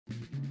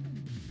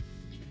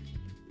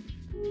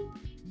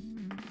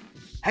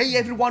Hey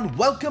everyone,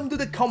 welcome to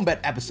the combat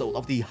episode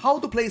of the How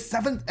to Play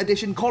 7th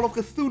edition Call of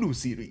Cthulhu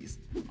series.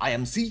 I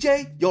am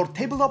CJ, your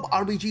tabletop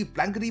RPG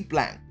blankety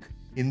blank.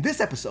 In this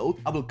episode,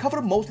 I will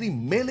cover mostly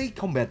melee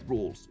combat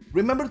rules.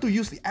 Remember to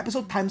use the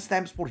episode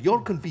timestamps for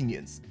your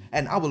convenience,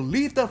 and I will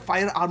leave the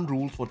firearm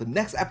rules for the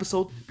next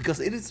episode because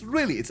it is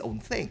really its own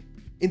thing.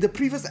 In the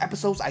previous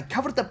episodes, I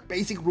covered the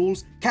basic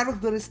rules,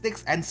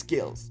 characteristics, and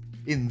skills.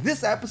 In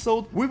this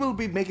episode, we will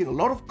be making a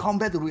lot of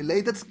combat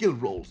related skill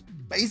rolls.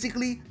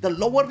 Basically, the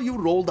lower you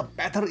roll, the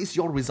better is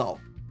your result.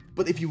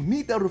 But if you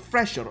need a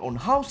refresher on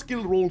how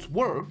skill rolls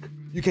work,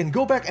 you can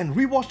go back and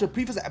rewatch the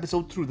previous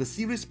episode through the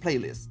series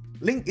playlist,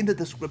 link in the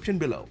description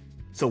below.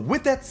 So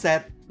with that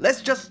said,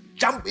 let's just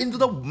jump into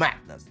the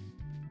madness.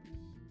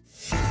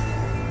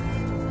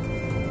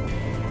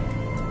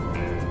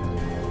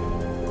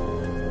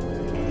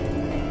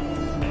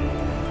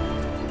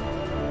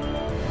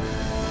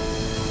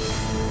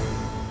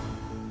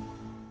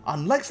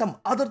 Unlike some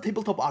other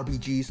tabletop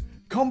RPGs,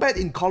 combat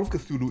in Call of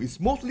Cthulhu is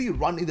mostly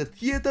run in the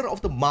theater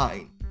of the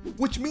mind,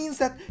 which means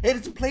that it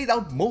is played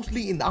out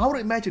mostly in our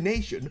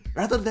imagination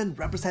rather than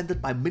represented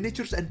by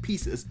miniatures and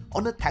pieces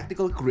on a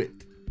tactical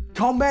grid.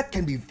 Combat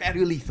can be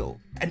very lethal,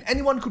 and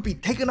anyone could be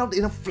taken out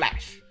in a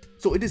flash,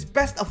 so it is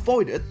best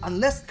avoided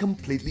unless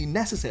completely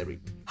necessary.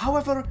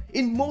 However,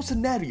 in most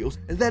scenarios,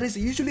 there is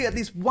usually at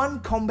least one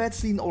combat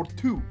scene or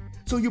two,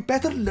 so you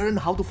better learn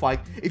how to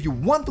fight if you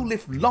want to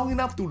live long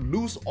enough to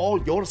lose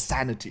all your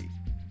sanity.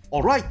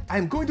 Alright, I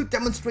am going to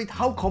demonstrate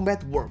how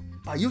combat works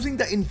by using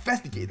the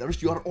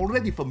investigators you are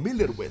already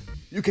familiar with.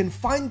 You can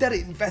find their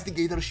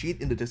investigator sheet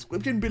in the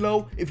description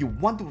below if you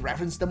want to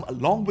reference them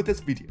along with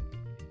this video.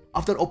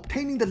 After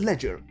obtaining the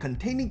ledger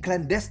containing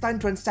clandestine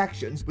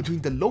transactions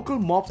between the local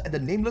mobs and the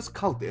nameless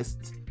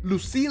cultists,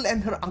 Lucille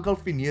and her uncle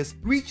Phineas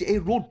reach a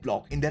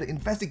roadblock in their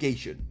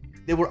investigation.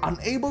 They were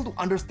unable to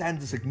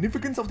understand the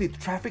significance of the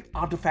traffic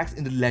artifacts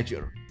in the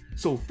ledger,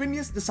 so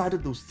Phineas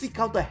decided to seek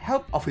out the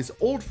help of his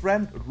old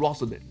friend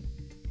Rosalind.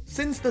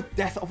 Since the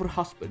death of her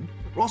husband,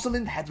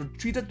 Rosalind had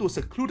retreated to a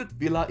secluded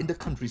villa in the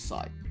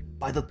countryside.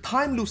 By the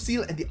time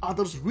Lucille and the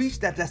others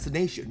reached their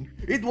destination,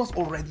 it was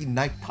already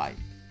nighttime.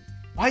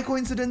 By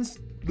coincidence,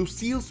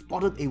 Lucille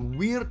spotted a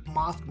weird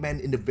masked man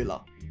in the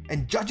villa,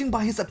 and judging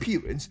by his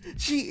appearance,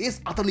 she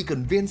is utterly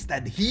convinced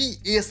that he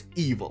is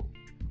evil.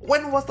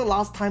 When was the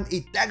last time a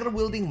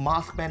dagger-wielding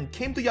masked man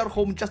came to your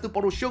home just to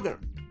borrow sugar?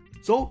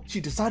 So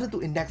she decided to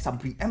enact some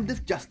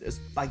preemptive justice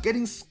by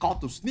getting Scott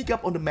to sneak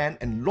up on the man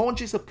and launch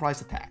a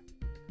surprise attack.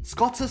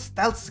 Scott's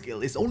stealth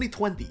skill is only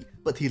 20,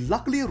 but he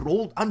luckily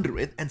rolled under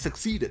it and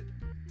succeeded.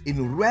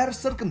 In rare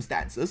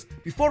circumstances,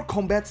 before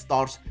combat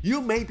starts,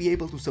 you may be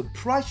able to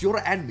surprise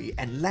your enemy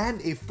and land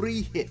a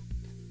free hit.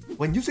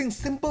 When using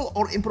simple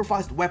or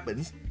improvised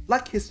weapons,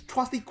 like his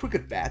trusty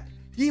cricket bat,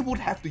 he would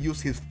have to use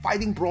his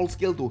fighting brawl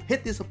skill to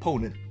hit his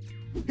opponent.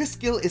 His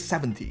skill is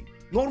 70.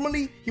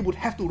 Normally, he would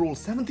have to roll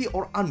 70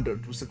 or under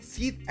to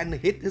succeed and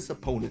hit his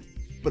opponent.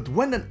 But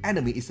when an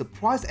enemy is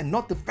surprised and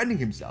not defending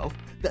himself,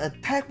 the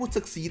attack would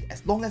succeed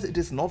as long as it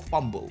is not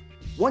fumbled.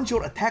 Once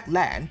your attack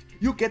lands,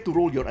 you get to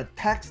roll your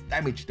attack's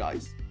damage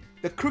dice.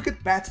 The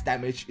cricket bat's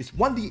damage is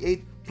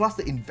 1d8 plus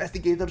the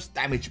investigator's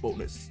damage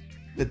bonus.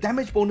 The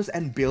damage bonus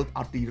and build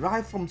are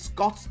derived from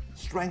Scott's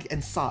strength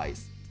and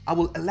size. I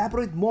will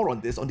elaborate more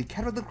on this on the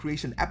character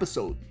creation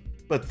episode,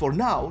 but for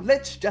now,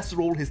 let's just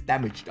roll his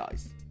damage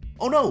dice.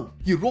 Oh no,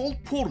 he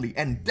rolled poorly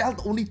and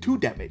dealt only 2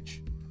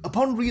 damage.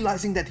 Upon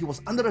realizing that he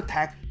was under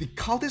attack, the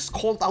cultist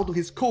called out to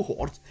his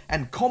cohorts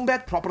and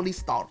combat properly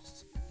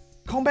starts.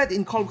 Combat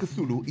in Call of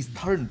Cthulhu is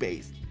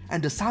turn-based,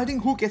 and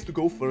deciding who gets to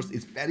go first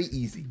is very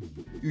easy.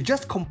 You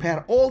just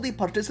compare all the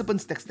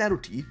participants'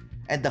 dexterity,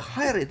 and the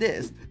higher it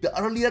is, the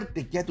earlier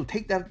they get to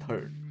take their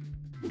turn.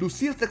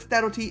 Lucille's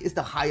dexterity is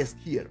the highest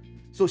here,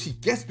 so she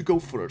gets to go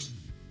first.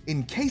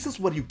 In cases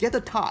where you get a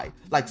tie,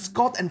 like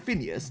Scott and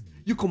Phineas,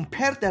 you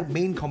compare their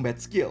main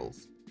combat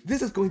skills.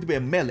 This is going to be a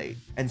melee,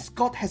 and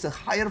Scott has a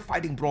higher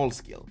fighting brawl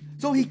skill,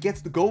 so he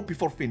gets to go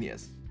before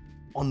Phineas.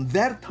 On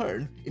their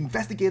turn,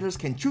 investigators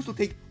can choose to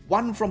take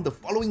one from the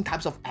following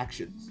types of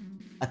actions: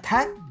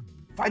 attack,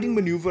 fighting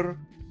maneuver,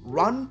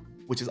 run,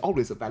 which is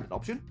always a valid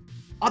option,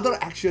 other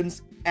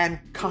actions, and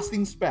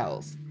casting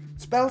spells.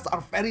 Spells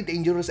are very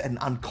dangerous and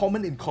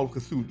uncommon in Call of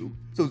Cthulhu,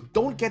 so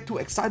don't get too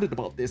excited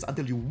about this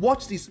until you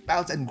watch the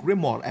Spells and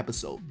Grimoire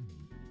episode.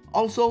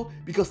 Also,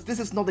 because this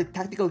is not a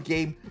tactical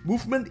game,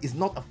 movement is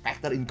not a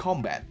factor in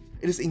combat.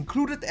 It is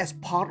included as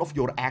part of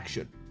your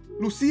action.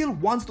 Lucille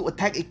wants to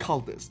attack a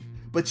cultist,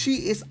 but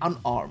she is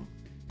unarmed.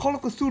 Call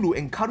of Cthulhu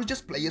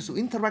encourages players to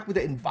interact with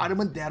the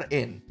environment they are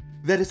in.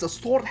 There is a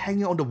sword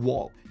hanging on the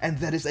wall, and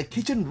there is a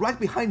kitchen right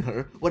behind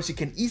her where she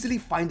can easily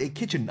find a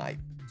kitchen knife.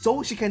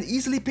 So she can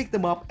easily pick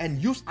them up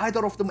and use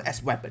either of them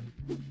as weapon.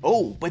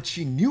 Oh, but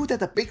she knew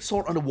that the big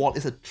sword on the wall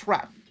is a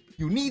trap.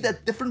 You need a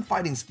different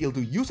fighting skill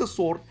to use a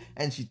sword,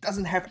 and she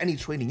doesn't have any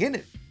training in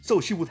it.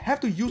 So she would have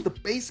to use the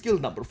base skill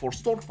number for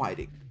sword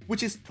fighting,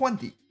 which is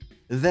 20.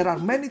 There are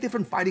many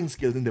different fighting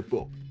skills in the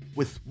book.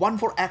 with one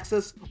for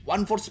axes,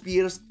 one for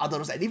spears,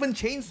 others and even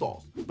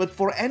chainsaws. But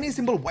for any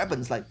simple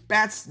weapons like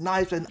bats,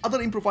 knives and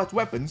other improvised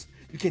weapons,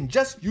 you can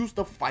just use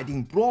the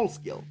fighting brawl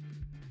skill.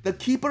 The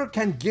keeper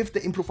can give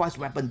the improvised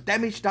weapon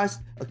damage dice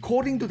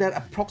according to their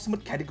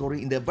approximate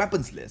category in their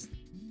weapons list.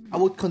 I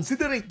would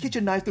consider a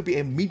kitchen knife to be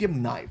a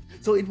medium knife,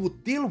 so it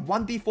would deal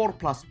 1d4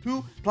 plus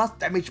 2 plus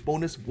damage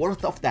bonus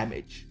worth of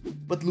damage.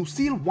 But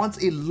Lucille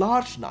wants a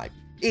large knife,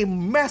 a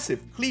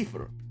massive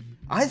cleaver.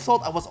 I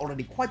thought I was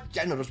already quite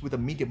generous with a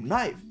medium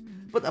knife,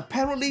 but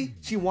apparently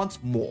she wants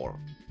more.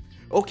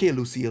 Okay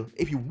Lucille,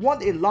 if you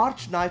want a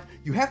large knife,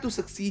 you have to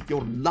succeed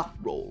your luck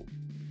roll.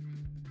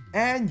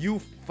 And you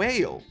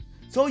fail,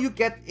 so you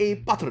get a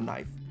butter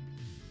knife.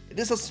 It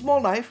is a small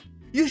knife.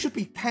 You should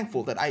be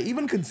thankful that I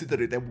even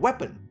consider it a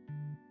weapon.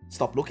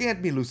 Stop looking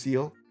at me,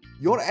 Lucille.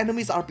 Your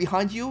enemies are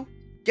behind you.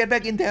 Get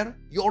back in there.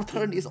 Your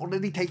turn is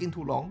already taking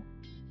too long.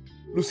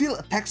 Lucille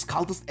attacks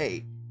Cultist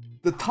A.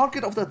 The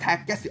target of the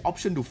attack gets the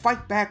option to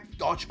fight back,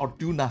 dodge or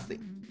do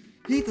nothing.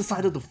 He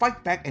decided to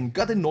fight back and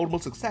got a normal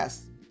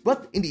success.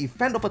 But in the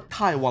event of a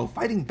tie while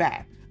fighting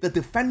back, the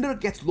defender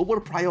gets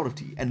lower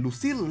priority and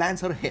Lucille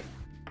lands her hit.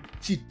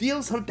 She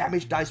deals her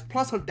damage dice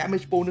plus her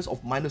damage bonus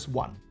of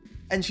 -1,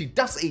 and she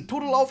does a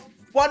total of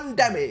 1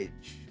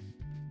 damage.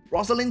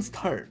 Rosalind's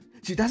turn.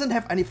 She doesn't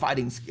have any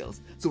fighting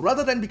skills, so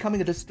rather than becoming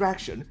a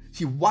distraction,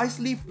 she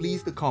wisely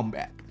flees the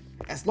combat.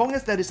 As long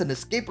as there is an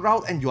escape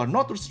route and you are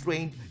not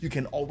restrained, you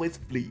can always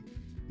flee.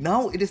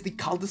 Now it is the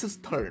cultist's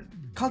turn.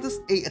 Cultist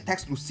A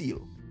attacks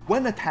Lucille.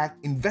 When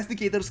attacked,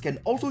 investigators can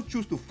also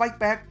choose to fight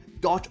back,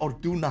 dodge or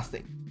do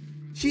nothing.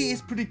 She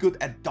is pretty good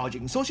at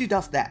dodging, so she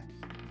does that.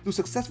 To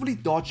successfully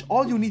dodge,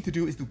 all you need to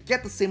do is to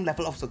get the same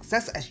level of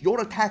success as your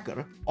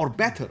attacker, or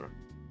better.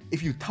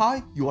 If you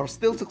tie, you are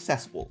still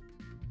successful.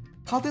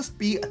 Cultist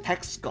B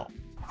attacks Scott.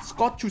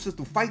 Scott chooses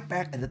to fight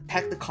back and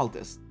attack the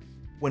cultist.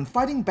 When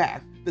fighting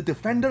back, the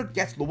defender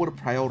gets lower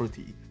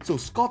priority, so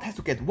Scott has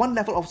to get 1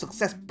 level of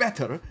success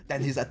better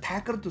than his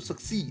attacker to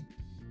succeed.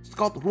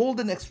 Scott rolled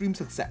an extreme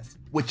success,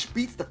 which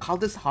beats the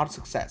cultist's hard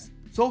success,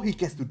 so he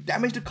gets to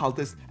damage the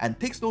cultist and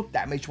takes no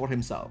damage for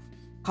himself.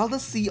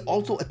 Cultist C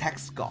also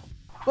attacks Scott,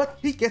 but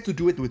he gets to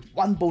do it with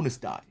 1 bonus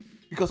die,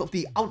 because of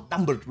the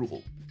outnumbered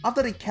rule.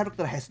 After a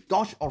character has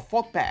dodged or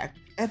fought back,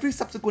 every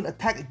subsequent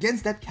attack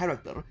against that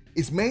character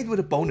is made with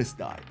a bonus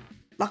die.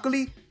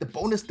 Luckily, the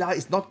bonus die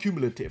is not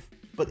cumulative,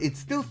 but it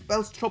still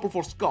spells trouble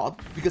for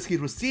Scott because he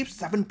receives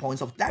 7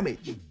 points of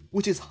damage,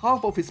 which is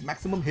half of his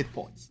maximum hit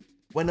points.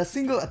 When a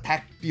single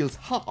attack deals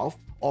half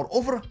or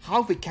over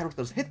half a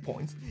character's hit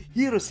points,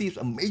 he receives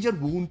a major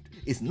wound,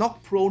 is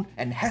knocked prone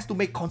and has to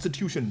make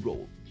constitution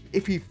roll.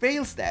 If he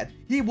fails that,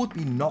 he would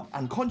be knocked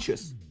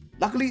unconscious.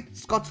 Luckily,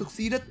 Scott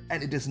succeeded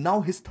and it is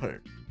now his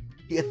turn.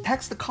 He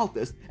attacks the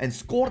cultist and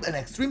scored an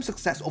extreme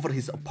success over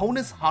his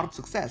opponent's hard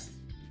success.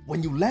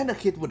 When you land a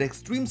hit with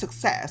extreme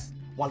success,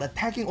 while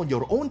attacking on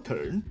your own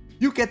turn,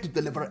 you get to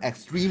deliver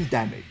extreme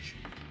damage.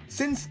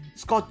 Since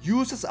Scott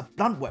uses a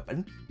blunt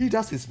weapon, he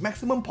does his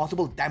maximum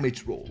possible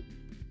damage roll.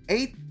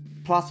 8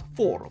 plus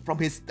 4 from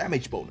his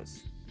damage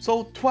bonus,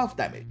 so 12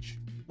 damage.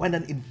 When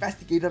an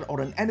investigator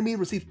or an enemy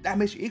receives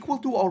damage equal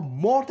to or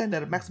more than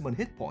their maximum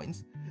hit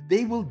points,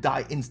 they will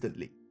die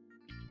instantly.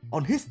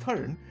 On his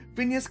turn,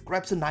 Phineas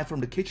grabs a knife from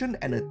the kitchen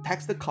and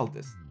attacks the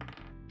cultist.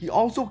 He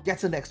also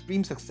gets an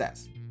extreme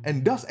success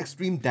and does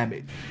extreme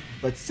damage,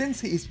 but since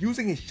he is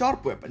using a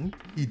sharp weapon,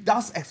 he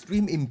does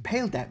extreme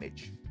impale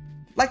damage.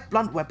 Like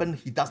blunt weapon,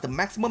 he does the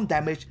maximum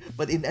damage,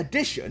 but in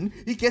addition,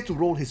 he gets to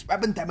roll his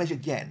weapon damage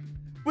again.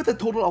 With a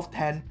total of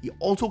 10, he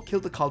also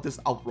killed the cultist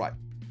outright.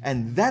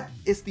 And that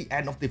is the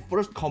end of the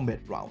first combat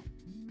round.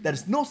 There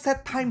is no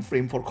set time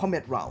frame for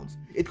combat rounds.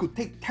 It could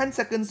take 10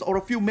 seconds or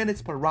a few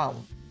minutes per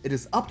round. It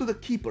is up to the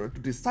keeper to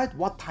decide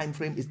what time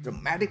frame is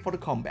dramatic for the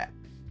combat.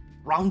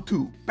 Round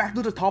 2, back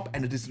to the top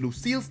and it is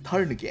Lucille's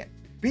turn again.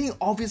 Being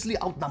obviously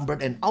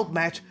outnumbered and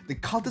outmatched, the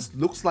cultist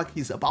looks like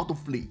he's about to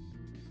flee.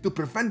 To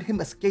prevent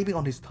him escaping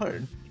on his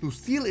turn,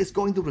 Lucille is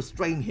going to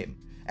restrain him,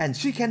 and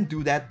she can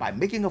do that by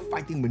making a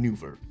fighting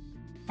maneuver.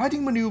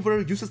 Fighting maneuver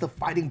uses the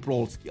fighting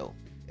brawl skill.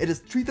 It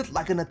is treated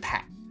like an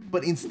attack,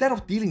 but instead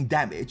of dealing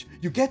damage,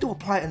 you get to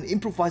apply an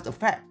improvised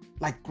effect,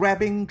 like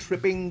grabbing,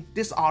 tripping,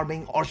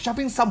 disarming, or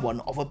shoving someone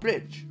off a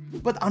bridge.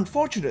 But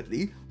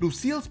unfortunately,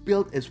 Lucille's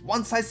build is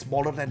 1 size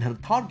smaller than her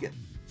target,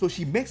 so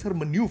she makes her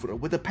maneuver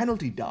with a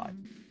penalty die.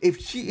 If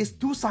she is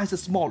 2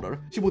 sizes smaller,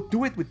 she would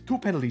do it with 2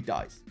 penalty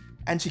dice,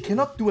 and she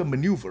cannot do a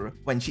maneuver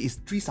when she is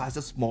 3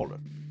 sizes smaller.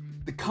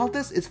 The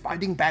cultist is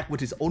fighting back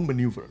with his own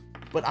maneuver,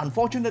 but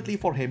unfortunately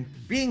for him,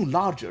 being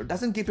larger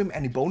doesn't give him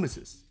any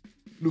bonuses.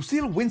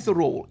 Lucille wins the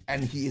roll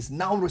and he is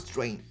now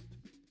restrained.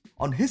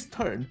 On his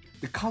turn,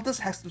 the cultist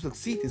has to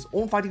succeed his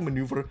own fighting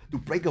maneuver to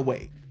break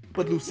away,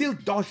 but Lucille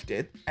dodged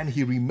it and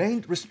he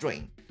remained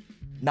restrained.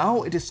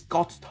 Now it is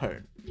Scott's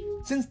turn.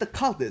 Since the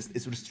cultist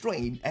is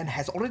restrained and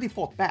has already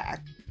fought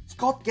back,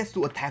 Scott gets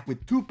to attack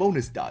with 2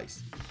 bonus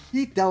dice.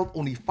 He dealt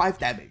only 5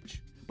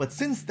 damage, but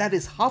since that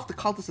is half the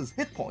cultist's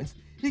hit points,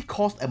 he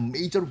caused a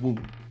major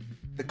wound.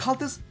 The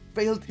cultist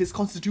failed his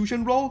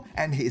constitution roll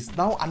and he is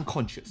now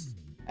unconscious.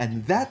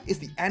 and that is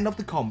the end of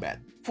the combat,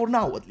 for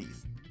now at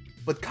least.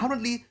 But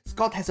currently,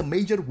 Scott has a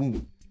major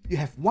wound. You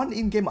have 1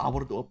 in-game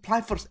hour to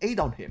apply first aid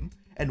on him,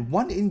 and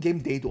 1 in-game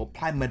day to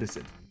apply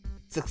medicine.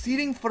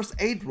 Succeeding first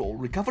aid roll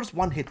recovers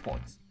 1 hit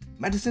points.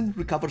 Medicine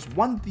recovers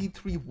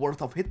 1d3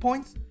 worth of hit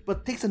points,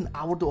 but takes an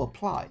hour to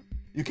apply.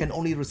 You can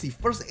only receive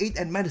first aid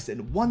and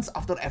medicine once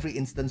after every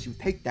instance you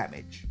take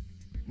damage.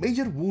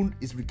 Major wound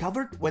is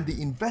recovered when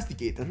the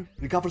investigator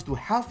recovers to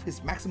half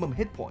his maximum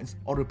hit points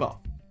or above.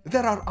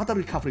 There are other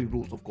recovery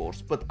rules of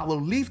course, but I will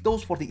leave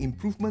those for the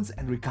improvements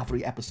and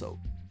recovery episode.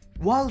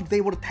 While they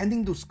were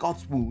tending to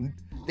Scott's wound,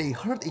 they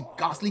heard a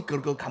ghastly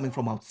gurgle coming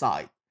from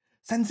outside.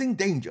 Sensing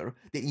danger,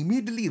 they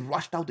immediately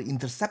rushed out to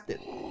intercept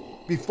it.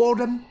 Before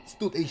them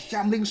stood a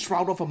shambling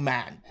shroud of a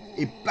man,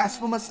 a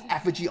blasphemous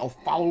effigy of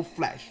foul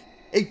flesh,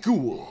 a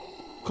ghoul.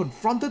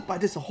 Confronted by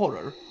this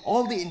horror,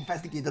 all the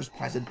investigators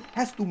present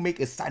has to make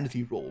a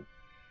sanity roll.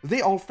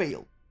 They all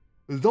failed.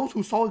 Those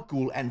who saw a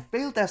ghoul and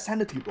failed their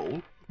sanity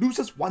roll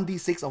loses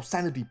 1d6 of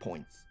sanity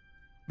points.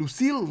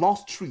 Lucille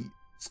lost 3,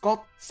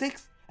 Scott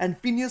 6, and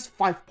Phineas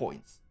 5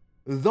 points.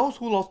 Those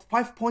who lost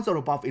 5 points or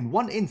above in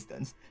one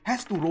instance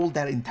has to roll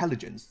their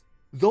intelligence.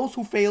 Those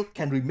who failed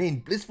can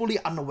remain blissfully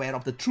unaware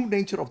of the true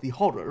nature of the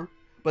horror,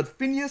 but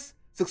Phineas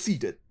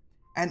succeeded,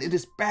 and it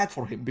is bad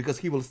for him because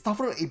he will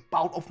suffer a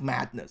bout of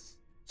madness.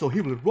 So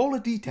he will roll a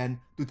d10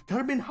 to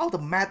determine how the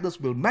madness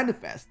will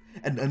manifest,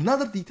 and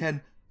another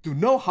d10 to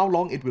know how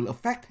long it will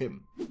affect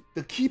him.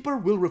 The keeper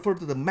will refer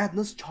to the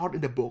madness chart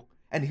in the book,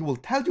 and he will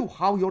tell you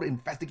how your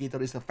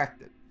investigator is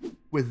affected.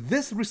 With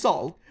this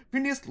result,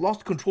 Phineas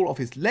lost control of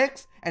his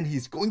legs, and he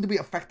is going to be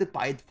affected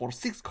by it for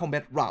 6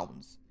 combat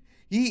rounds.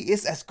 He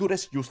is as good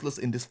as useless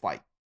in this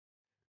fight.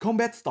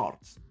 Combat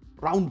starts.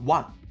 Round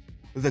 1.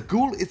 The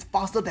ghoul is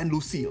faster than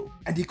Lucille,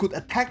 and he could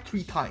attack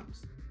 3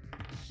 times.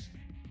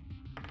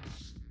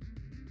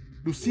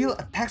 Lucille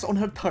attacks on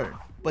her turn,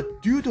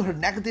 but due to her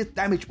negative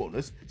damage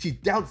bonus, she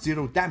dealt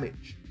 0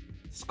 damage.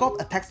 Scott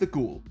attacks the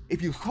ghoul.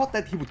 If you thought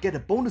that he would get a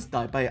bonus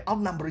die by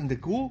outnumbering the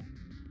ghoul,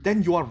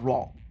 then you are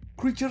wrong.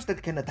 Creatures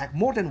that can attack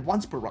more than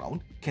once per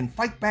round can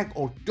fight back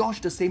or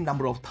dodge the same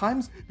number of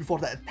times before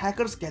the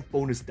attackers get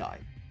bonus die.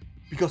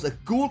 Because a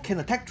ghoul can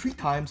attack 3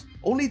 times,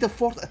 only the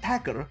 4th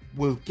attacker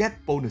will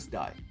get bonus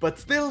die. But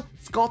still,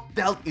 Scott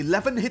dealt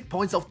 11 hit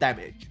points of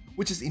damage,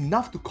 which is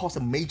enough to cause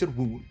a major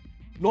wound.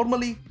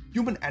 Normally,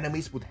 human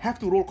enemies would have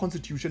to roll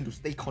Constitution to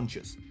stay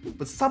conscious,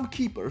 but some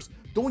keepers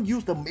don't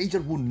use the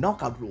major wound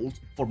knockout rules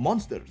for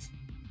monsters.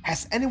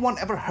 Has anyone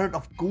ever heard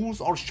of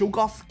ghouls or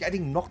shoggoths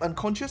getting knocked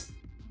unconscious?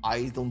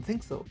 I don't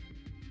think so.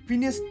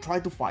 Phineas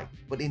tried to fight,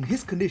 but in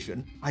his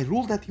condition, I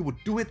ruled that he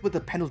would do it with a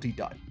penalty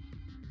die.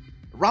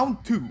 Round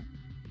 2.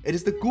 It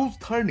is the ghoul's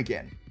turn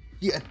again.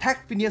 He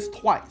attacked Phineas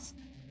twice.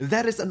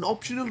 There is an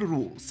optional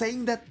rule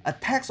saying that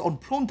attacks on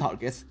prone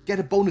targets get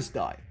a bonus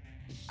die.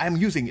 I am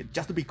using it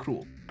just to be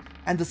cruel.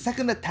 And the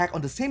second attack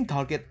on the same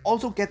target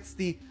also gets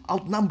the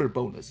outnumber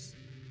bonus.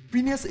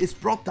 Phineas is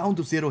brought down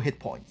to 0 hit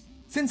points.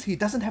 Since he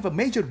doesn't have a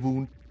major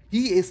wound,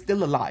 he is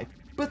still alive,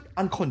 but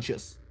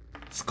unconscious.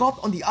 Scott,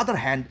 on the other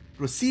hand,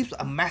 receives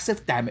a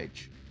massive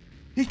damage.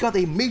 He got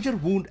a major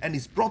wound and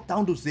is brought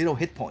down to 0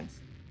 hit points.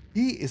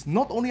 He is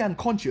not only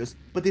unconscious,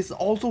 but is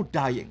also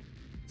dying.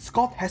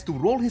 Scott has to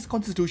roll his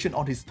constitution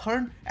on his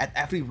turn at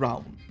every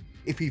round.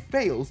 If he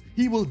fails,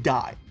 he will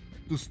die.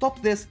 To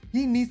stop this,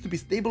 he needs to be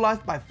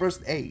stabilized by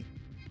first aid.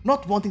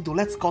 Not wanting to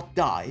let Scott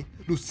die,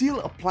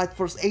 Lucille applied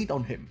first aid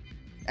on him,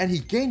 and he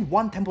gained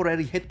 1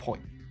 temporary hit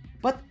point.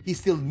 But he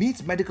still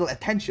needs medical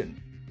attention.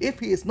 If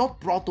he is not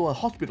brought to a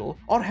hospital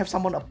or have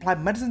someone apply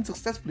medicine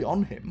successfully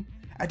on him,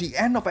 at the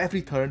end of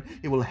every turn,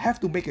 he will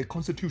have to make a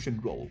constitution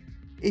roll.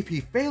 If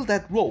he failed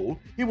that roll,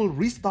 he will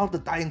restart the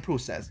dying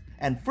process,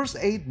 and first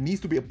aid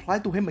needs to be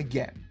applied to him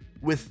again.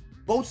 With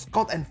both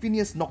Scott and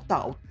Phineas knocked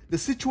out, the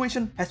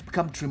situation has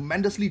become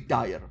tremendously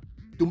dire.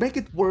 To make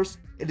it worse,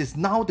 it is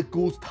now the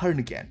ghoul's turn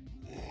again,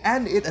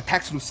 and it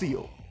attacks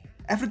Lucille.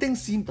 Everything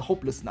seemed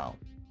hopeless now.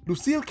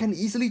 Lucille can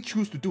easily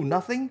choose to do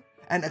nothing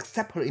and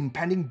accept her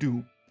impending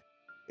doom.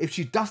 If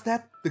she does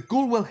that, the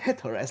ghoul will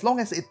hit her as long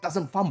as it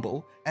doesn't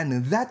fumble,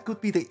 and that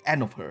could be the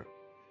end of her.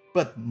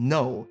 But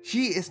no,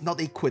 she is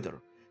not a quitter.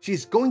 She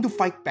is going to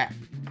fight back.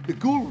 The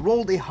ghoul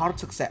rolled a hard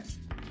success.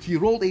 She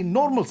rolled a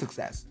normal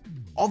success.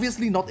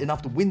 Obviously not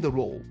enough to win the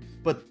roll,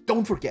 but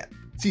don't forget,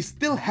 she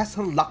still has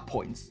her luck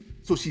points.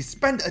 So she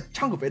spent a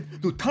chunk of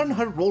it to turn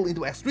her roll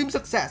into extreme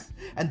success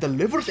and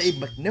delivered a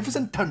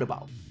magnificent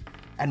turnabout.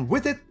 And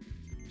with it,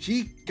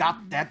 she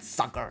got that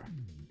sucker.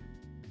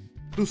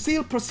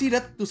 Lucille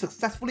proceeded to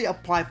successfully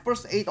apply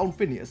first aid on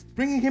Phineas,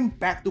 bringing him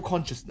back to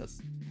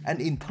consciousness. And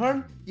in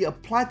turn, he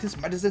applied his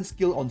medicine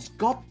skill on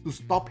Scott to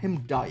stop him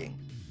dying.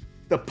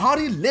 The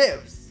party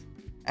lives!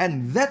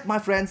 And that, my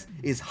friends,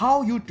 is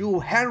how you do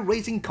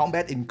hair-raising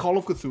combat in Call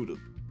of Cthulhu.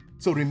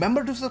 So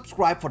remember to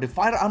subscribe for the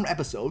firearm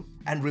episode,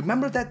 and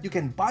remember that you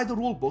can buy the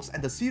rulebooks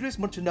and the series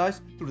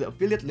merchandise through the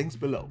affiliate links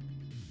below.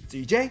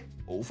 CJ,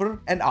 over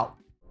and out.